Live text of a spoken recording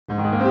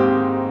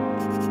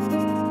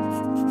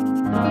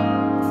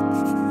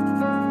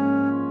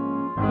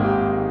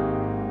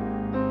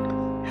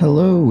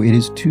Hello, it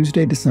is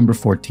Tuesday, December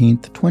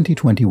 14th,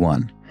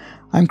 2021.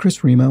 I'm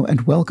Chris Remo,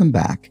 and welcome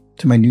back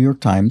to my New York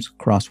Times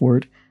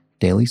Crossword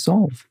Daily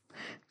Solve.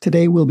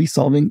 Today we'll be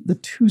solving the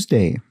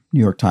Tuesday New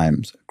York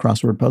Times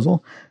crossword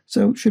puzzle,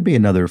 so it should be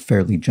another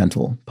fairly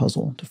gentle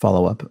puzzle to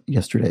follow up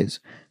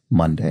yesterday's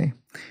Monday.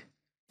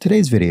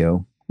 Today's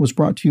video was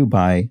brought to you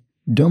by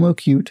Domo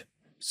Cute,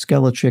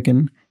 Skella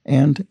Chicken,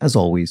 and, as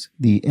always,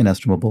 the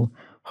inestimable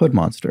Hood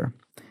Monster.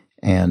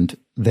 And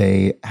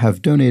they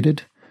have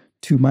donated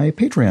to my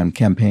Patreon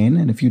campaign,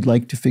 and if you'd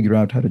like to figure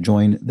out how to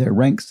join their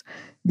ranks,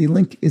 the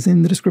link is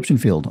in the description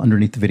field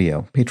underneath the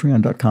video,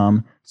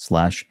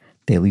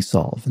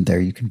 patreon.com/dailysolve, and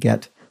there you can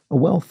get a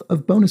wealth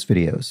of bonus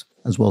videos,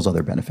 as well as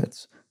other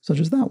benefits, such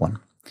as that one.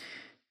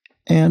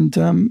 And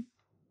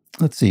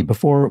let's see,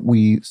 before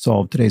we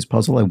solve today's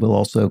puzzle, I will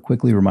also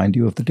quickly remind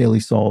you of the Daily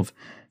Solve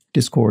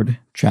Discord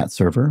chat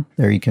server.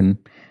 There you can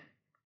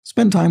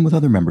spend time with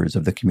other members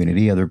of the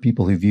community, other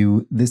people who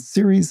view this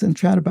series and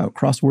chat about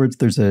crosswords.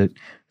 There's a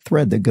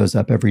thread that goes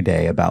up every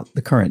day about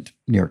the current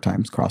New York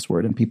Times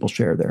crossword, and people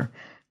share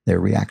their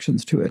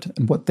reactions to it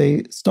and what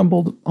they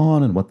stumbled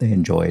on and what they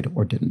enjoyed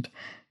or didn't.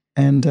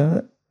 And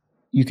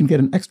you can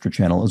get an extra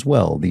channel as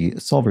well, the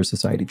Solver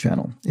Society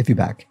channel, if you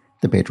back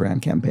the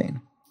Patreon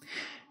campaign.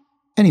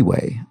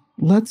 Anyway,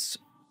 let's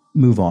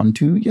move on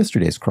to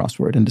yesterday's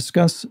crossword and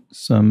discuss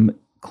some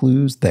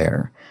clues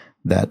there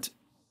that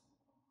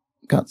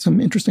got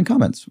some interesting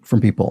comments from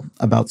people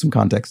about some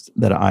context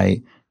that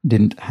I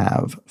didn't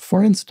have.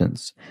 For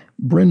instance,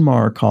 Bryn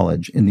Mawr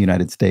College in the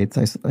United States.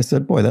 I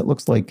said, boy, that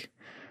looks like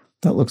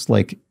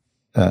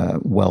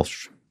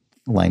Welsh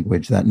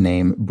language, that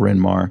name, Bryn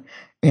Mawr.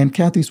 And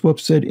Kathy Swope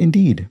said,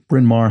 indeed,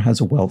 Bryn Mawr has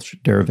a Welsh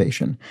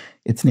derivation.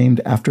 It's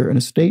named after an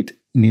estate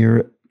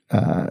near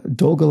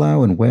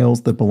Dolgellau in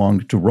Wales that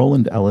belonged to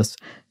Roland Ellis,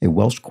 a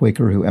Welsh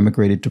Quaker who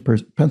emigrated to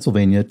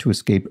Pennsylvania to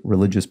escape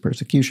religious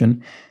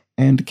persecution.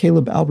 And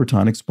Caleb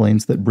Alberton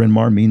explains that Bryn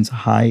Mawr means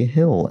high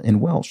hill in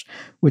Welsh,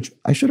 which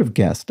I should have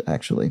guessed,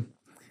 actually.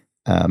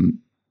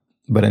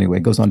 But anyway,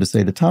 it goes on to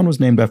say the town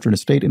was named after an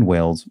estate in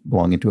Wales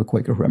belonging to a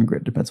Quaker who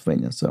emigrated to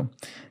Pennsylvania. So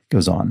it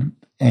goes on.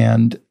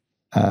 And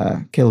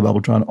Caleb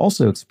Alberton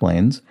also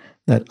explains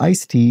that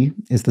Ice-T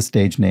is the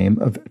stage name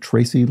of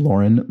Tracy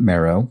Lauren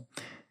Marrow,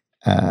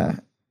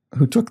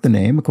 who took the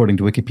name, according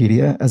to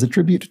Wikipedia, as a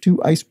tribute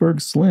to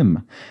Iceberg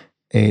Slim,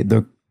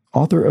 the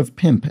author of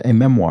Pimp, a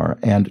memoir,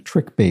 and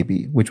Trick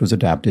Baby, which was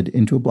adapted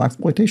into a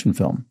blaxploitation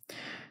film.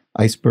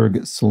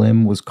 Iceberg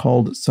Slim was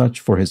called such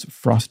for his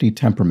frosty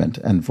temperament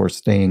and for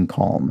staying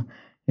calm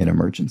in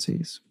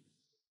emergencies.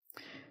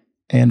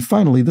 And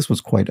finally, this was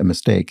quite a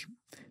mistake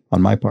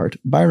on my part.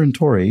 Byron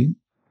Torrey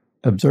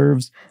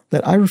observes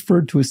that I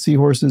referred to a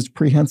seahorse's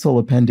prehensile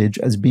appendage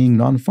as being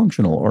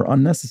non-functional or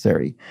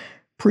unnecessary.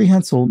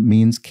 Prehensile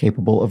means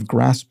capable of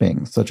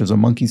grasping, such as a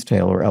monkey's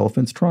tail or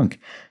elephant's trunk.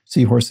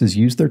 Seahorses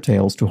use their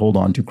tails to hold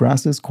on to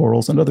grasses,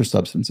 corals, and other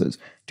substances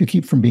to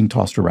keep from being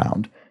tossed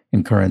around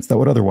in currents that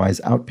would otherwise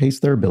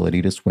outpace their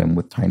ability to swim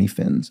with tiny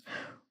fins.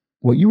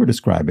 What you were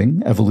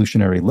describing,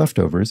 evolutionary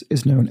leftovers,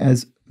 is known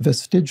as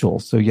vestigial.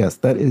 So yes,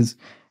 that is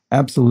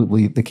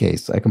absolutely the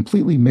case. I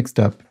completely mixed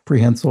up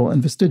prehensile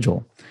and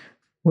vestigial.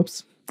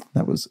 Whoops,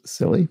 that was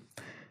silly.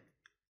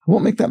 I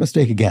won't make that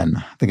mistake again.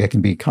 I think I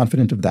can be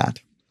confident of that.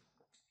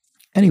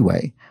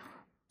 Anyway,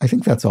 I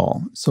think that's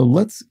all. So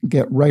let's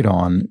get right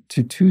on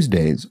to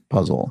Tuesday's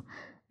puzzle.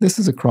 This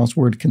is a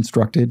crossword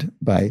constructed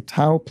by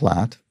Tao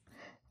Platt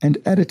and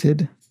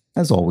edited,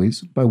 as always,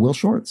 by Will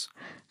Shorts.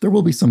 There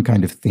will be some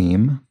kind of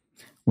theme.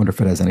 Wonder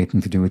if it has anything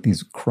to do with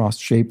these cross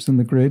shapes in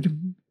the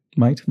grid.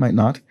 Might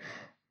not.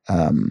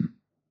 And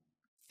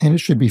it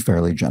should be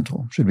fairly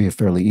gentle. Should be a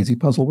fairly easy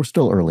puzzle. We're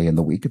still early in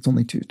the week. It's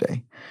only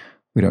Tuesday.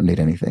 We don't need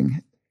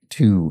anything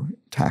too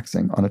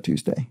taxing on a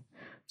Tuesday.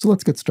 So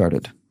let's get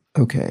started.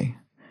 Okay,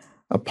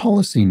 a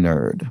policy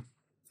nerd.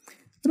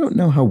 I don't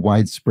know how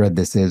widespread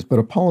this is, but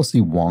a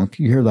policy wonk,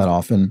 you hear that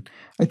often.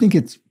 I think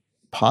it's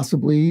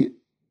possibly,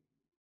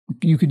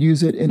 you could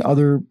use it in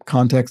other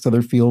contexts,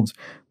 other fields,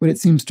 but it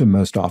seems to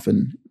most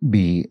often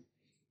be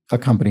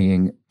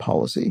accompanying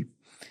policy,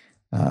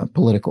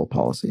 political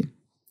policy.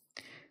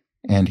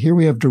 And here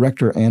we have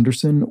director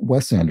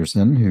Wes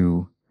Anderson,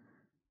 who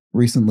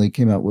recently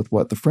came out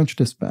with The French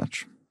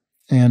Dispatch,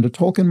 and a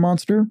Tolkien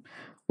monster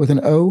with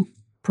an O,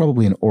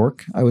 probably an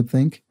orc, I would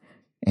think,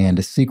 and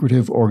a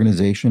secretive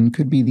organization.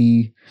 Could be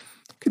the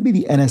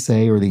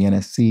NSA or the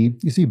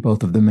NSC. You see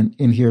both of them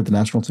in here, the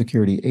National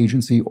Security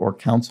Agency or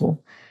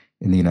Council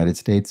in the United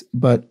States.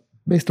 But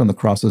based on the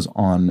crosses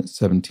on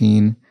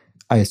 17,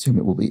 I assume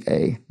it will be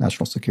a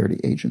National Security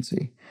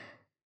Agency.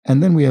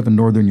 And then we have a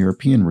Northern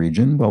European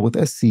region. Well, with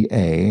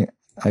SCA,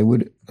 I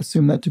would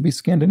assume that to be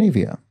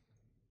Scandinavia.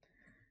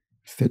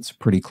 Fits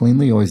pretty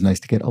cleanly. Always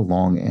nice to get a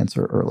long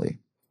answer early.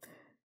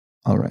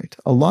 All right,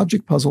 a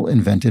logic puzzle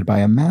invented by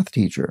a math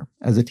teacher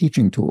as a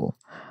teaching tool.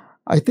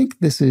 I think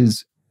this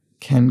is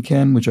Ken,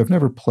 which I've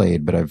never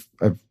played, but I've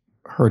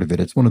heard of it.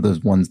 It's one of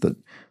those ones that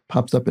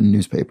pops up in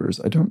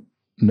newspapers. I don't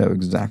know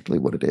exactly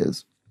what it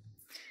is.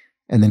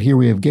 And then here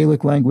we have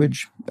Gaelic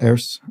language.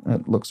 Ers,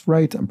 that looks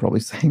right. I'm probably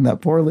saying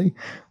that poorly,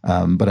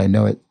 but I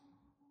know it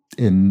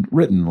in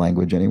written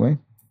language anyway.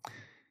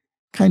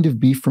 Kind of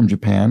beef from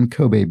Japan,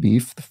 Kobe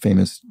beef, the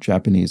famous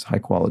Japanese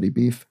high-quality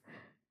beef.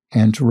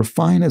 And to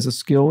refine as a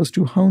skill is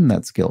to hone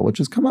that skill, which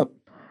has come up,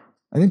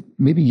 I think,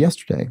 maybe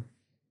yesterday,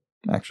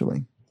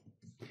 actually.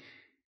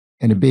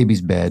 And a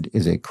baby's bed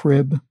is a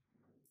crib.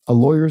 A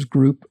lawyer's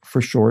group,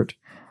 for short.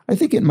 I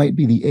think it might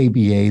be the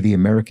ABA, the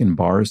American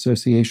Bar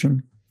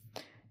Association.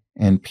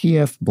 And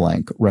PF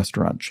blank,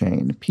 restaurant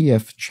chain.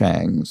 PF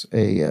Chang's,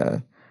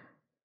 I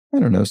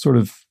don't know, sort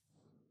of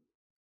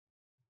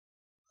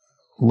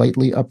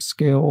lightly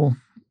upscale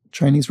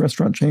Chinese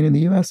restaurant chain in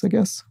the U.S., I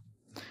guess.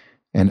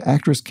 And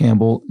actress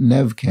Campbell,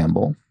 Nev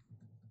Campbell.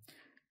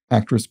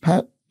 Actor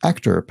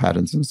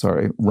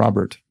Pattinson,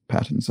 Robert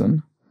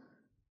Pattinson.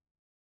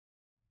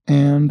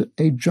 And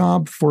a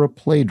job for a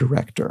play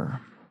director.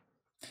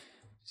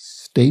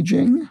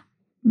 Staging,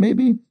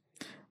 maybe?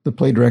 The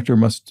play director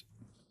must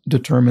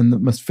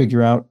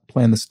figure out,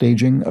 plan the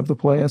staging of the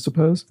play, I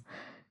suppose.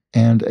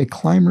 And a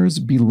climber's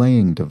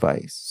belaying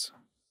device.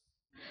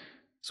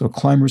 So a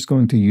climber's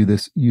going to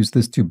use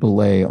this to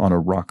belay on a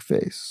rock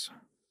face.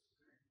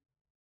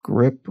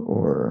 Grip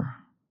or...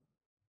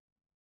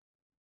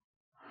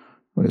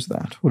 What is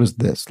that? What is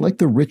this? Like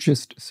the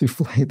richest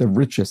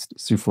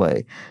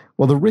souffle.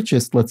 Well, the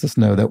richest lets us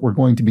know that we're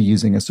going to be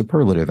using a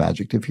superlative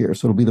adjective here,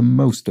 so it'll be the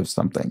most of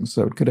something.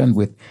 So it could end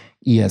with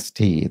est.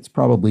 It's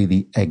probably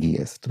the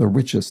eggiest, the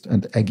richest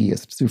and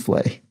eggiest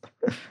souffle.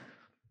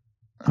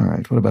 All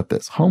right, what about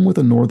this? Home with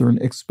a northern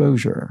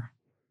exposure.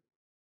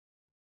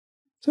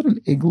 Is that an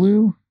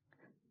igloo?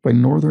 By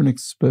northern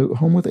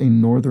home with a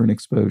northern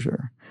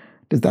exposure.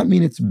 Does that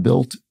mean it's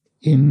built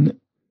in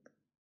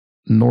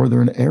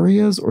northern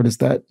areas, or is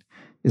that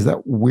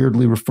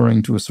weirdly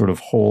referring to a sort of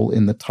hole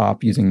in the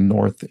top using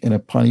north in a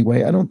punny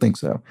way? I don't think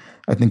so.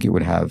 I think it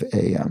would have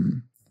a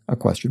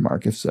question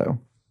mark if so.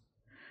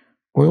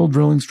 Oil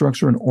drilling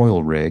structure and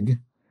oil rig.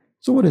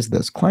 So what is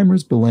this?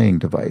 Climber's belaying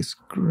device.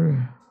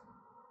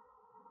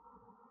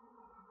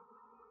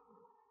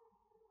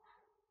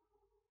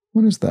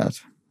 What is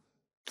that?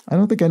 I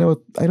don't think I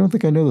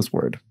know this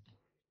word.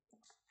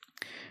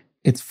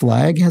 Its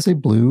flag has a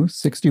blue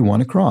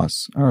 61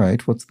 across. All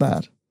right, what's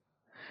that?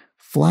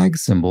 Flag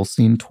symbol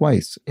seen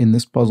twice in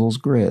this puzzle's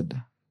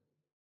grid.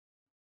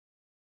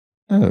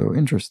 Oh,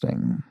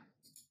 interesting.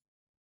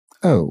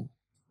 Oh,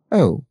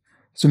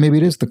 so maybe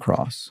it is the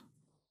cross.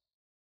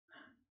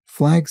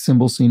 Flag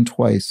symbol seen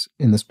twice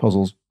in this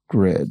puzzle's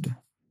grid.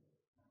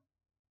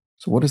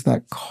 So what is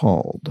that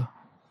called?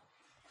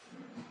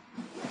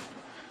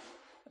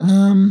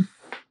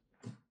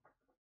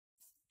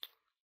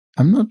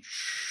 I'm not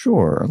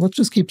sure. Let's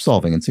just keep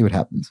solving and see what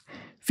happens.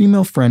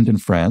 Female friend in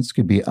France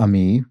could be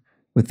amie,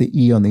 with the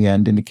E on the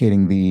end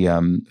indicating the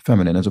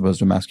feminine as opposed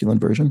to masculine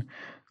version.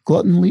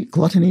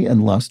 Gluttony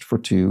and lust for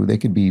 2. They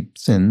could be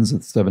sins,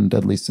 it's 7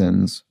 deadly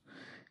sins.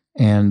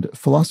 And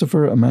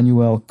philosopher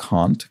Immanuel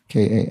Kant,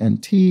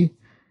 Kant.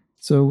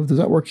 So does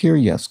that work here?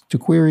 Yes. To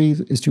query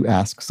is to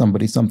ask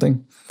somebody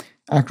something.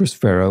 Actress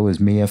Pharaoh is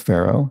Mia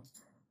Farrow.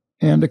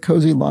 And a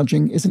cozy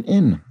lodging is an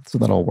inn. So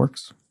that all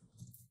works.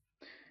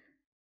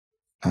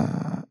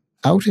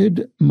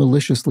 Outed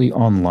maliciously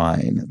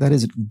online. That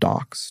is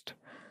doxed,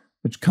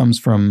 which comes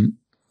from,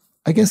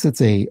 I guess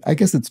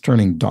it's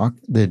turning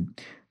the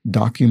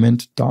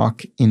document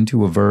doc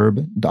into a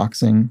verb,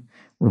 doxing,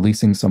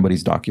 releasing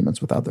somebody's documents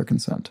without their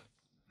consent.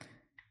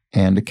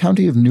 And a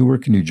county of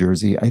Newark, New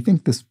Jersey. I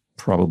think this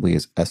probably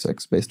is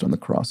Essex based on the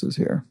crosses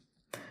here,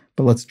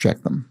 but let's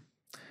check them.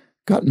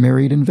 Got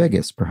married in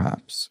Vegas,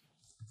 perhaps.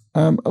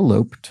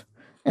 Eloped.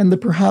 And the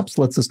perhaps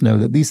lets us know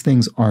that these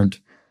things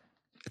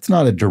it's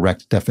not a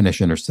direct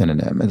definition or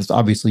synonym. It's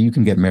obviously you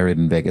can get married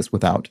in Vegas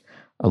without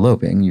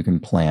eloping. You can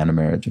plan a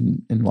marriage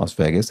in Las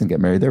Vegas and get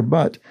married there,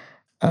 but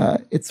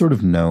it's sort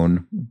of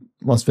known.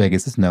 Las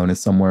Vegas is known as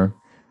somewhere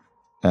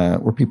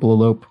where people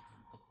elope.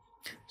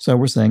 So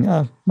we're saying,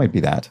 might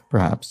be that,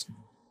 perhaps.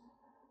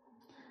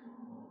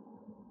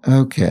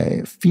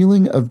 Okay,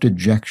 feeling of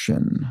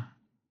dejection.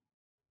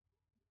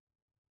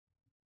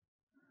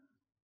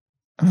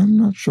 I'm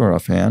not sure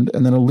offhand.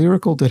 And then a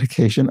lyrical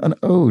dedication, an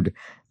ode.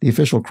 The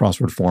official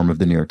crossword form of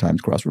the New York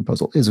Times crossword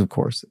puzzle is, of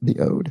course, the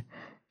ode.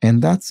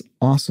 And that's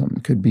awesome.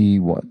 Could be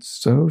what?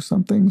 So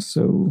something?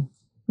 So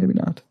maybe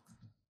not.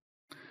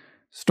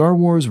 Star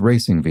Wars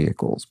racing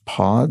vehicles.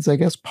 Pods, I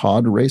guess.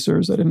 Pod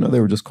racers. I didn't know they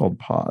were just called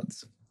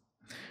pods.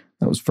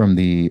 That was from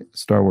the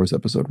Star Wars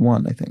Episode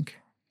 1, I think.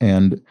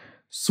 And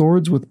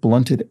swords with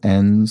blunted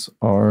ends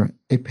are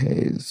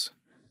épées.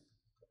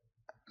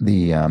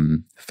 The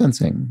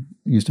fencing,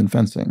 used in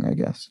fencing, I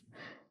guess.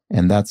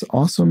 And that's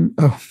awesome.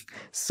 Oh,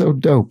 so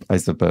dope, I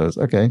suppose.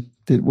 Okay,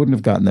 wouldn't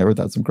have gotten there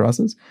without some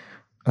crosses.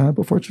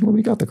 But fortunately,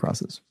 we got the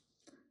crosses.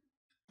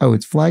 Oh,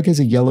 its flag has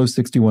a yellow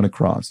 61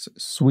 across.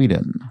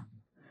 Sweden.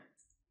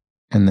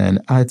 And then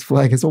its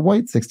flag has a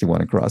white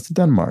 61 across.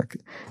 Denmark.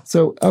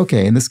 So,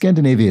 okay, and the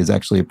Scandinavia is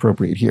actually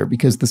appropriate here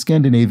because the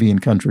Scandinavian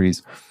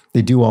countries,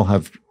 they do all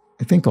have,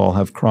 I think all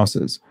have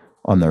crosses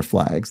on their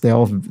flags.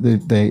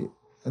 That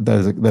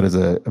is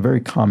a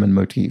very common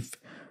motif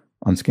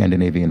on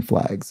Scandinavian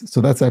flags.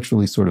 So that's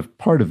actually sort of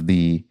part of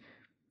the,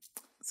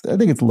 I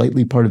think it's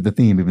lightly part of the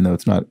theme, even though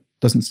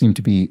doesn't seem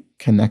to be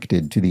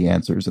connected to the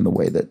answers in the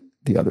way that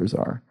the others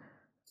are.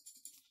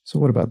 So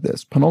what about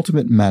this?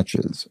 Penultimate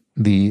matches,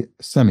 the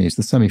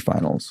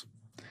semifinals.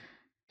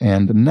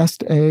 And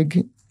nest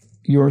egg,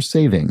 your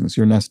savings,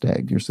 your nest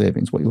egg, your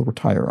savings, what you'll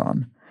retire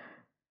on.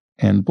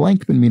 And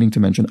blank been meaning to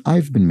mention,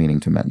 I've been meaning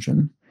to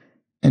mention.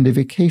 And a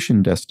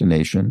vacation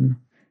destination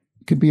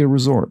could be a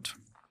resort.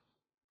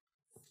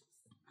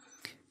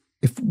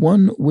 If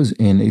one was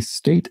in a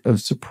state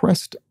of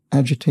suppressed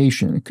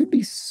agitation, it could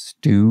be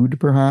stewed,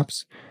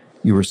 perhaps.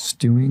 You were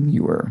stewing,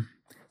 you were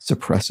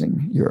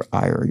suppressing your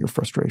ire, your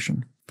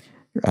frustration,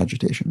 your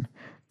agitation.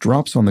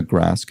 Drops on the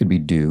grass could be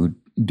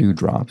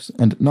dewdrops.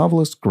 And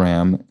novelist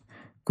Graham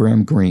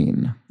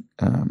Greene,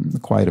 the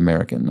Quiet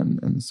American,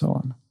 and so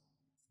on.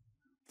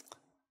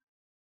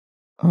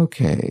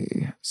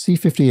 Okay,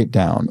 C58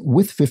 down.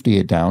 With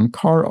 58 down,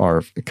 car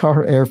air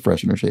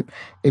freshener shape.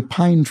 A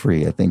pine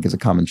tree, I think, is a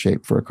common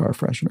shape for a car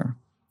freshener.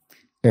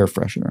 Air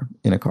freshener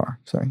in a car,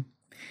 sorry.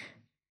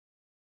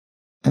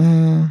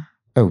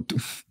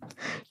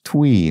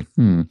 Twee.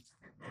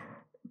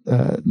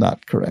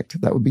 Not correct.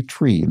 That would be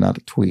tree, not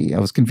a twee. I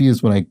was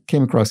confused when I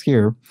came across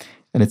here,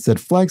 and it said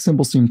flag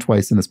symbol seen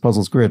twice in this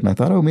puzzle's grid, and I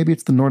thought, oh, maybe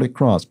it's the Nordic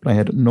cross, but I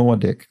had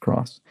Nordic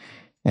cross.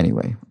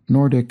 Anyway,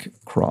 Nordic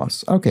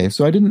cross. Okay,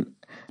 so I didn't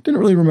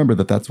really remember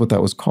that that's what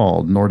that was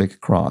called, Nordic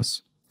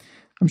cross.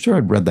 I'm sure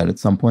I'd read that at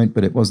some point,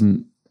 but it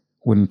didn't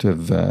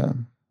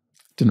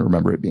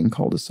remember it being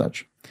called as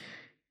such.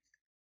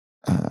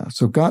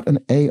 So got an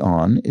A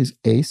on is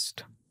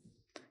aced,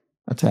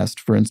 a test,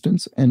 for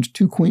instance, and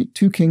two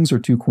kings or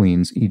two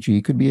queens,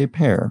 e.g., could be a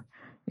pair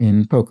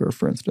in poker,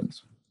 for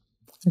instance,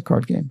 a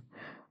card game.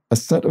 A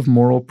set of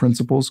moral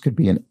principles could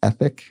be an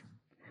ethic,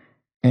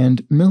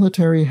 and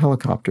military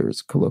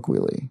helicopters,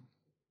 colloquially.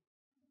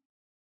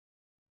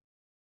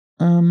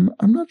 I'm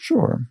not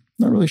sure.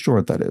 Not really sure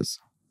what that is.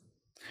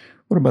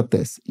 What about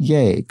this?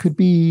 Yay. Could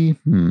be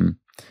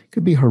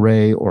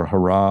hooray or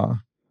hurrah.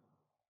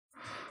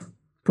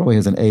 Probably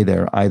has an A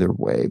there either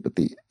way, but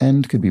the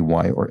end could be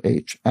Y or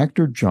H.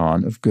 Actor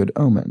John of Good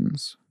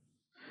Omens.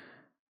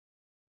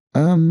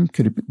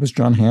 Was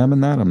John Hamm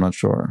in that? I'm not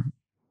sure.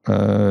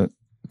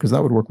 Because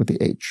that would work with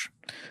the H.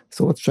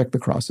 So let's check the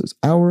crosses.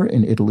 Our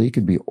in Italy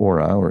could be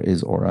Ora, or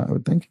is Ora, I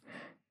would think.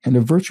 And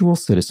a virtual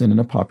citizen in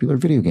a popular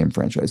video game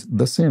franchise,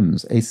 The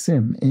Sims, a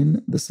sim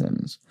in The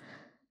Sims,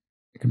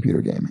 a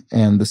computer game.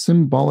 And the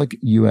symbolic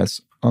U.S.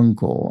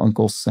 uncle,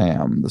 Uncle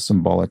Sam, the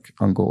symbolic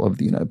uncle of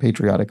the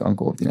patriotic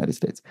uncle of the United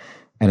States.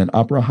 And an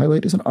opera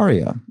highlight is an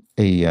aria,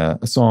 a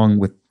song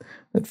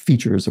that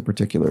features a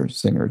particular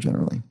singer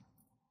generally.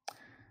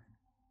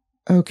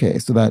 Okay,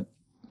 so that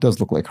does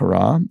look like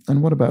hurrah.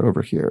 And what about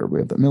over here? We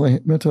have the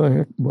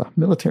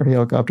military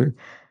helicopter.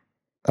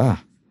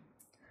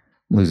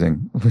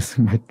 Losing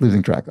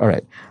track. All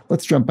right,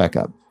 let's jump back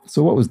up.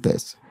 So what was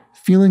this?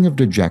 Feeling of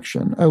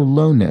dejection. Oh,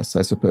 lowness,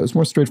 I suppose.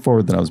 More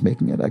straightforward than I was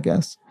making it, I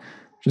guess.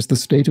 Just the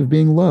state of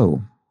being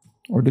low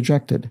or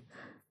dejected.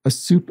 A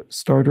soup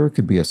starter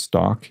could be a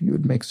stock. You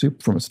would make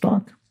soup from a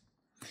stock.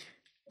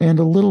 And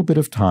a little bit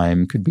of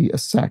time could be a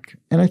sec.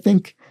 And I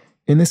think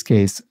in this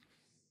case,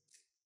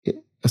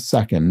 a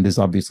second is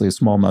obviously a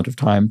small amount of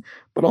time,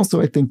 but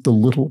also I think the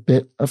little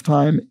bit of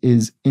time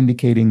is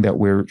indicating that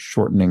we're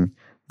shortening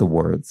the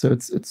word. So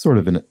it's sort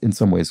of in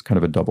some ways kind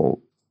of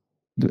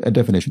a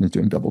definition is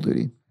doing double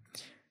duty.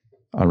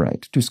 All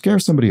right. To scare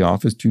somebody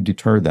off is to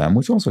deter them,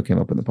 which also came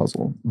up in the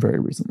puzzle very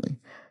recently.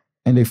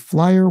 And a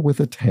flyer with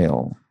a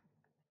tail.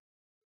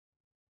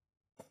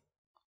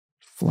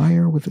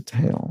 Flyer with a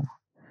tail.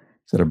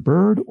 Is that a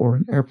bird or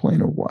an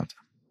airplane or what?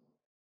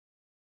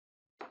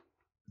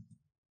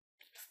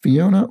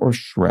 Fiona or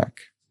Shrek?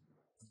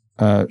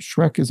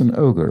 Shrek is an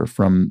ogre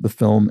from the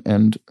film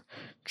and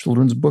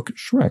children's book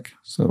Shrek.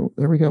 So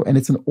there we go. And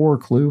it's an or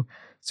clue,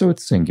 so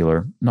it's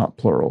singular, not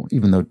plural,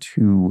 even though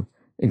two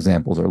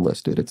examples are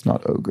listed. It's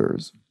not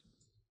ogres.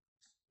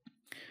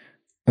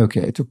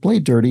 Okay, to play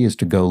dirty is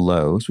to go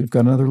low, so we've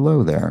got another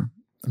low there,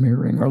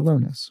 mirroring our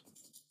lowness.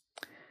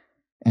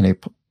 And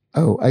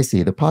I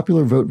see, the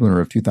popular vote winner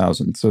of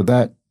 2000. So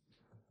that,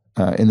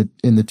 in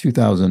the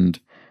 2000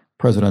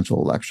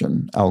 presidential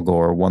election, Al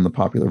Gore won the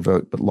popular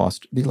vote but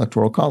lost the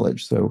Electoral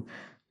College. So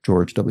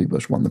George W.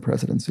 Bush won the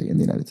presidency in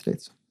the United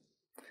States.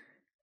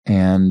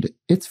 And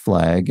its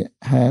flag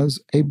has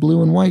a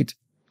blue and white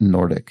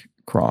Nordic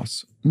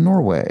cross,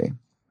 Norway.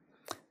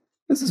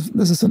 This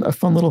is a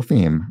fun little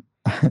theme.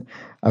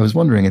 I was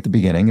wondering at the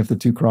beginning if the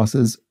two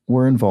crosses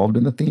were involved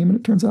in the theme, and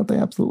it turns out they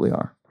absolutely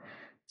are.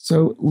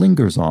 So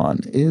lingers on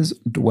is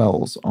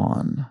dwells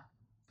on.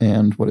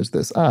 And what is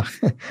this?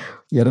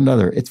 Yet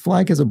another. Its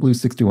flag has a blue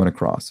 61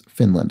 across,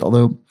 Finland.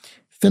 Although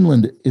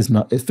Finland is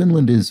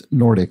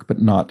Nordic,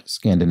 but not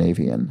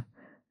Scandinavian.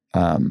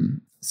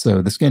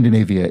 So the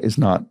Scandinavia is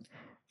not,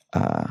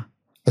 I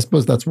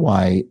suppose that's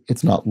why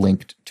it's not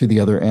linked to the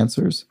other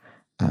answers,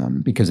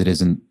 because it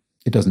isn't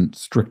It doesn't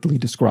strictly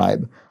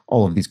describe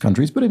all of these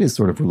countries, but it is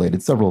sort of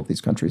related. Several of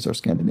these countries are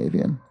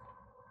Scandinavian.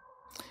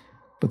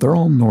 But they're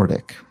all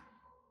Nordic.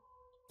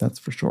 That's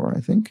for sure,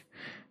 I think.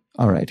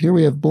 All right, here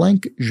we have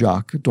Blanc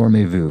Jacques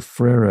Dormez-vous,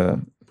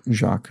 Frère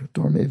Jacques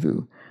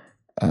Dormez-vous,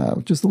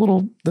 which is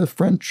the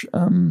French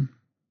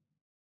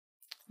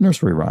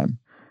nursery rhyme.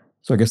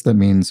 So I guess that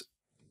means,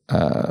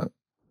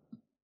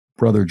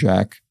 Brother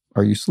Jack,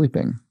 are you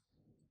sleeping?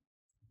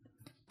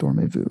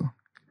 Dormez-vous.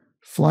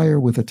 Flyer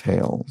with a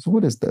tail. So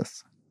what is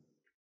this?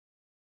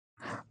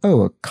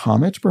 Oh, a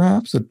comet,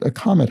 perhaps? A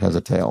comet has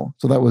a tail.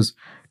 So that was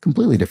a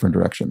completely different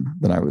direction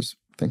than I was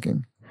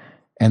thinking.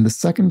 And the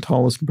second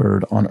tallest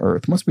bird on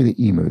Earth must be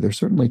the emu. They're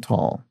certainly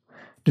tall.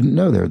 Didn't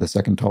know they're the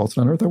second tallest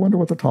on Earth. I wonder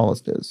what the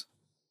tallest is.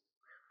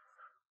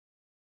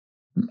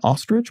 An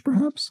ostrich,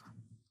 perhaps?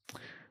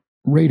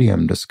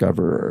 Radium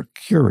discoverer,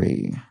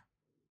 Curie.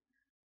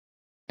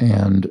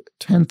 And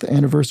 10th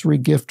anniversary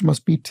gift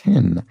must be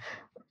tin.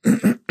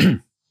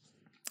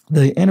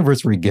 The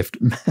anniversary gift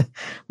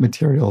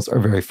materials are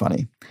very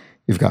funny.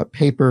 You've got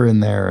paper in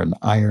there and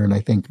iron, I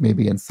think,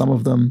 maybe in some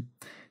of them.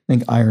 I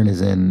think iron is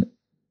in,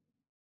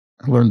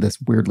 I learned this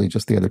weirdly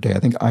just the other day. I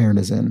think iron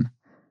is in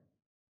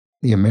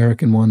the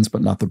American ones,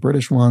 but not the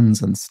British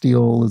ones, and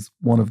steel is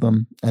one of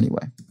them.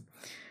 Anyway.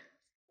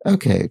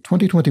 Okay,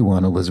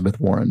 2021 Elizabeth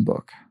Warren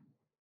book.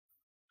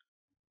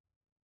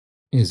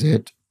 Is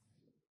it?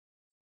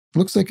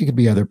 Looks like it could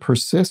be either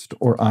persist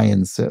or I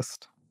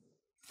insist.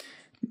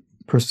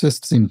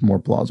 Persist seems more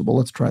plausible.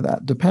 Let's try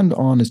that. Depend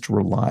on is to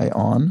rely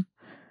on.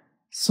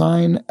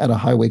 Sign at a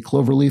highway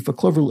cloverleaf.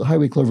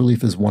 Highway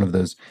cloverleaf is one of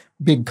those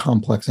big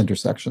complex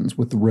intersections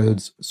with the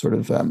roads sort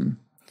of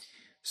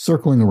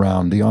circling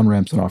around, the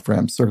on-ramps and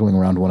off-ramps circling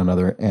around one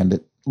another, and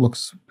it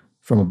looks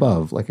from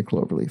above like a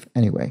cloverleaf.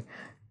 Anyway,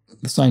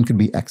 the sign could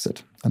be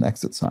exit, an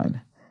exit sign.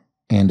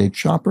 And a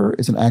chopper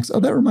is an axe. Oh,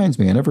 that reminds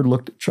me. I never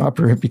looked at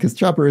chopper because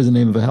chopper is a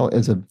name of a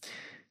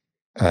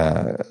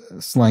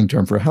slang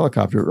term for a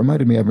helicopter. It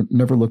reminded me I've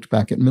never looked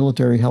back at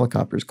military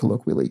helicopters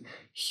colloquially.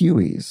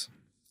 Hueys.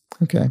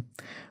 Okay. I'm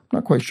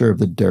not quite sure of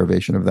the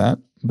derivation of that,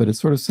 but it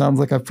sort of sounds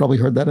like I've probably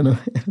heard that in a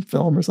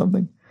film or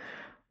something.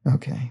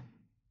 Okay.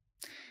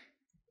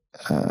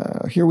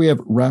 Here we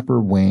have rapper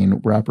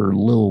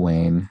Lil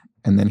Wayne,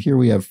 and then here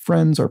we have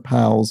friends are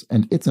pals,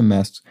 and it's a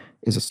mess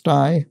is a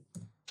sty,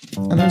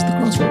 and there's the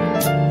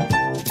crossword.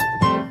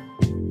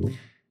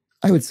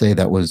 I would say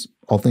that was,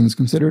 all things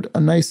considered, a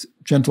nice,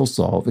 gentle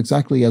solve,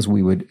 exactly as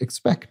we would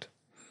expect,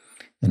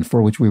 and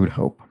for which we would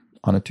hope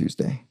on a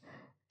Tuesday.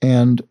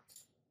 And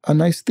a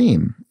nice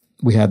theme.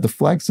 We had the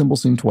flag symbol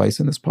seen twice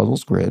in this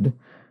puzzle's grid.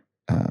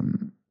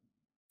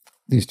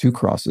 These two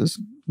crosses,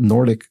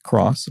 Nordic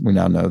cross, we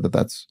now know that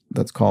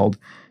that's called.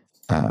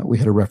 We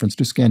had a reference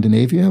to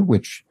Scandinavia,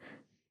 which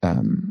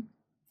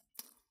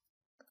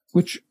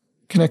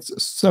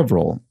connects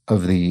several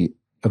of the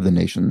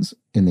nations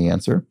in the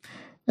answer.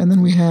 And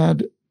then we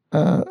had,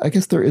 I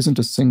guess there isn't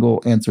a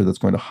single answer that's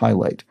going to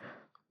highlight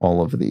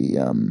all of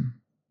the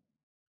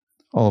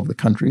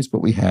countries,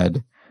 but we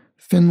had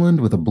Finland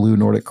with a blue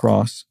Nordic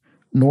cross,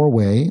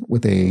 Norway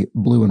with a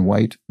blue and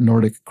white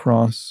Nordic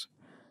cross.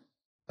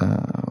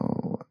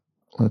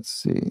 Let's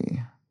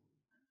see.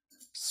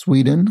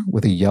 Sweden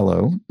with a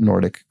yellow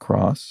Nordic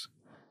cross.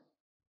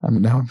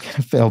 Now I'm going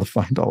to fail to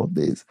find all of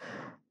these.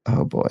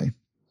 Oh boy.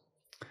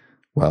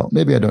 Well,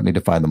 maybe I don't need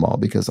to find them all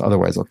because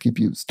otherwise I'll keep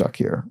you stuck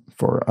here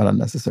for an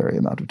unnecessary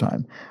amount of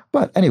time.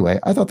 But anyway,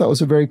 I thought that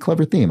was a very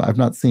clever theme. I've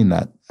not seen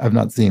that. I've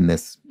not seen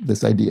this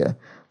idea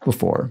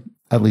before,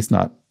 at least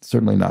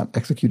certainly not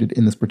executed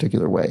in this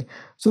particular way.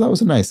 So that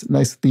was a nice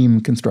theme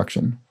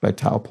construction by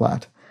Tau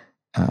Platt.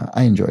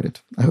 I enjoyed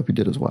it. I hope you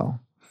did as well.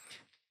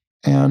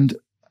 And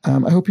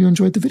I hope you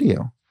enjoyed the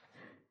video.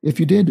 If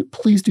you did,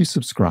 please do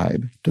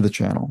subscribe to the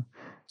channel.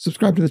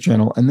 Subscribe to the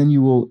channel, and then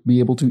you will be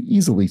able to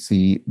easily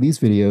see these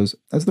videos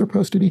as they're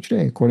posted each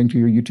day, according to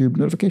your YouTube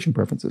notification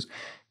preferences.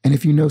 And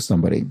if you know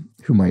somebody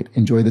who might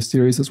enjoy this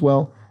series as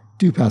well,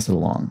 do pass it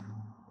along.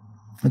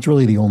 It's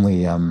really the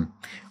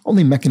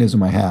only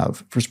mechanism I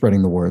have for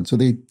spreading the word. So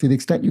to the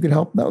extent you could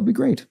help, that would be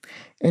great.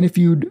 And if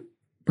you'd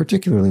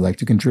particularly like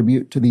to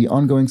contribute to the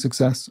ongoing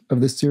success of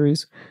this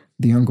series,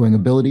 the ongoing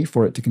ability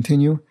for it to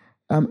continue,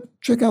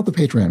 check out the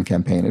Patreon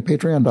campaign at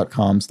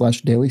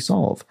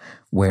patreon.com/dailysolve,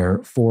 where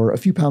for a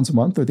few pounds a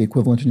month, or the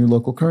equivalent in your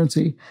local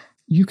currency,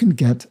 you can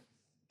get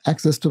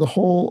access to the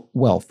whole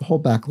wealth, the whole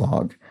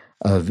backlog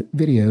of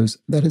videos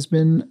that has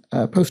been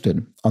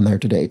posted on there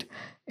to date.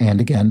 And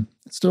again,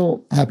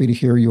 still happy to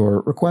hear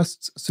your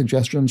requests,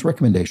 suggestions,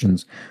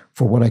 recommendations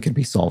for what I could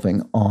be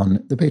solving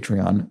on the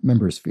Patreon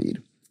members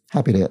feed.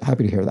 Happy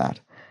to hear that.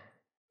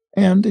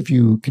 And if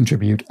you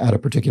contribute at a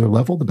particular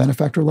level, the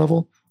benefactor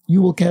level,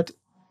 you will get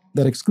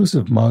that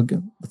exclusive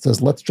mug that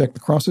says, "Let's check the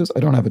crosses." I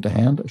don't have it to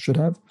hand. I should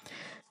have.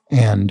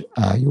 And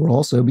you will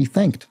also be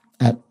thanked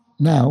at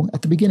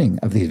the beginning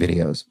of these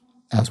videos,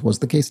 as was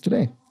the case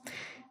today.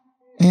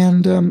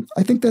 And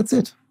I think that's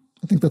it.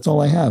 I think that's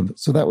all I have.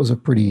 So that was a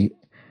pretty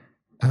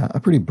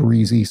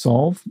breezy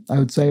solve, I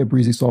would say, a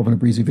breezy solve and a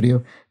breezy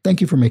video.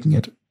 Thank you for making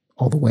it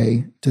all the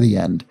way to the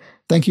end.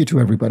 Thank you to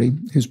everybody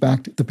who's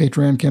backed the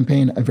Patreon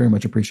campaign. I very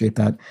much appreciate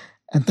that.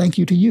 And thank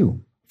you to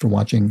you for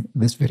watching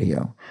this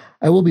video.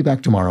 I will be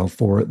back tomorrow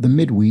for the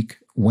midweek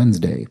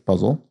Wednesday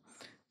puzzle.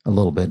 A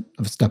little bit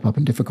of a step up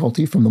in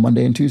difficulty from the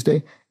Monday and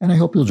Tuesday, and I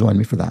hope you'll join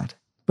me for that.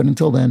 But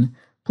until then,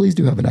 please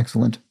do have an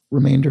excellent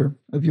remainder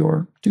of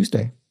your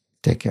Tuesday.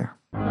 Take care.